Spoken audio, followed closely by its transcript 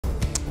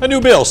A new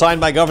bill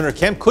signed by Governor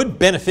Kemp could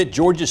benefit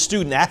Georgia's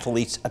student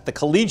athletes at the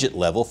collegiate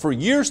level for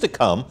years to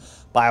come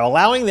by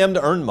allowing them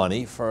to earn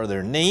money for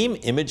their name,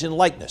 image, and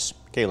likeness.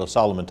 Kayla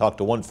Solomon talked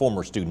to one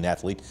former student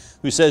athlete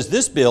who says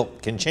this bill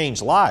can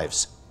change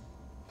lives.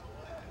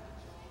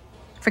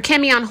 For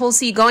Kemion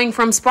Holsey, going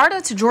from Sparta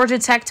to Georgia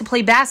Tech to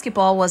play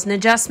basketball was an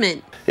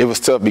adjustment. It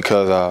was tough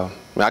because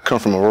I come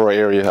from a rural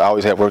area. I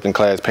always had working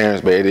class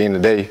parents, but at the end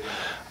of the day,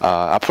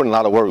 I put in a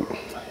lot of work.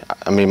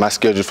 I mean, my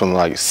schedule from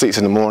like 6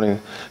 in the morning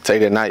to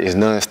 8 at night is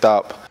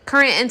nonstop.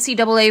 Current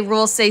NCAA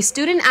rules say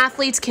student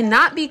athletes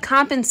cannot be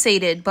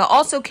compensated, but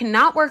also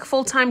cannot work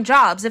full-time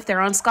jobs if they're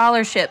on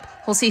scholarship.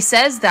 Holsey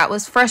says that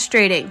was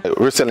frustrating.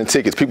 We're selling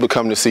tickets. People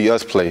come to see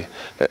us play.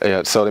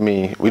 So, I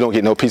mean, we don't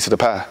get no piece of the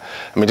pie.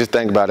 I mean, just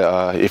think about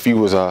it. If you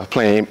was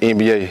playing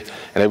NBA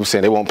and they were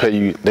saying they won't pay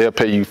you, they'll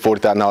pay you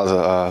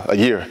 $40,000 a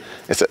year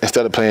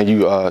instead of paying you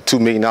 $2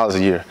 million a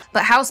year.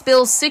 But House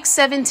Bill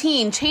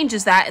 617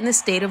 changes that in the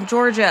state of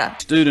Georgia.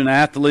 Student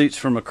athletes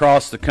from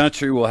across the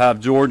country will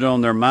have Georgia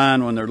on their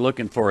mind when they're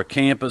looking for a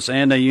campus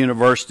and a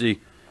university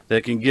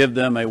that can give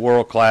them a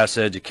world-class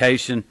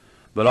education,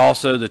 but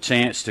also the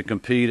chance to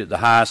compete at the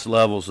highest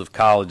levels of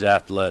college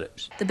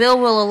athletics. The bill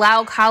will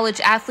allow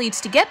college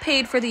athletes to get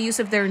paid for the use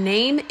of their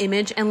name,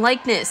 image, and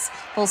likeness.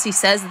 Holsey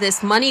says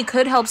this money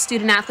could help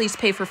student athletes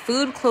pay for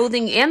food,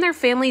 clothing, and their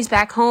families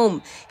back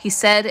home. He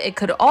said it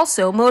could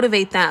also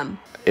motivate them.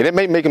 And it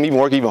may make them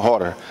work even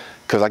harder,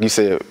 because like you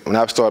said, when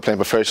I started playing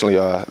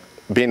professionally,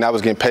 being I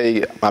was getting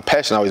paid, my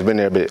passion always been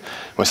there, but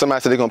when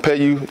somebody said they're going to pay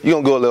you, you're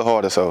going to go a little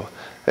harder, so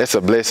that's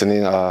a blessing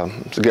and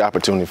it's a good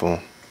opportunity for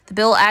them. The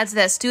bill adds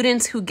that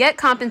students who get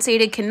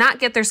compensated cannot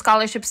get their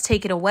scholarships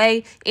taken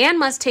away and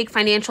must take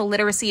financial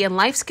literacy and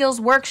life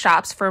skills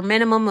workshops for a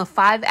minimum of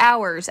 5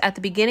 hours at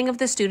the beginning of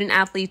the student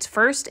athlete's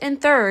first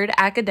and third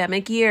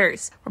academic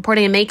years.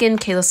 Reporting in Macon,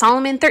 Kayla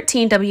Solomon,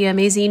 13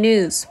 WMAZ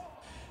News.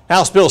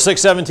 House Bill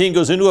 617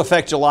 goes into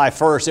effect July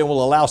 1st and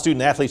will allow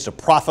student athletes to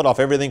profit off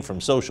everything from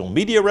social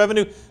media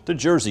revenue to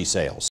jersey sales.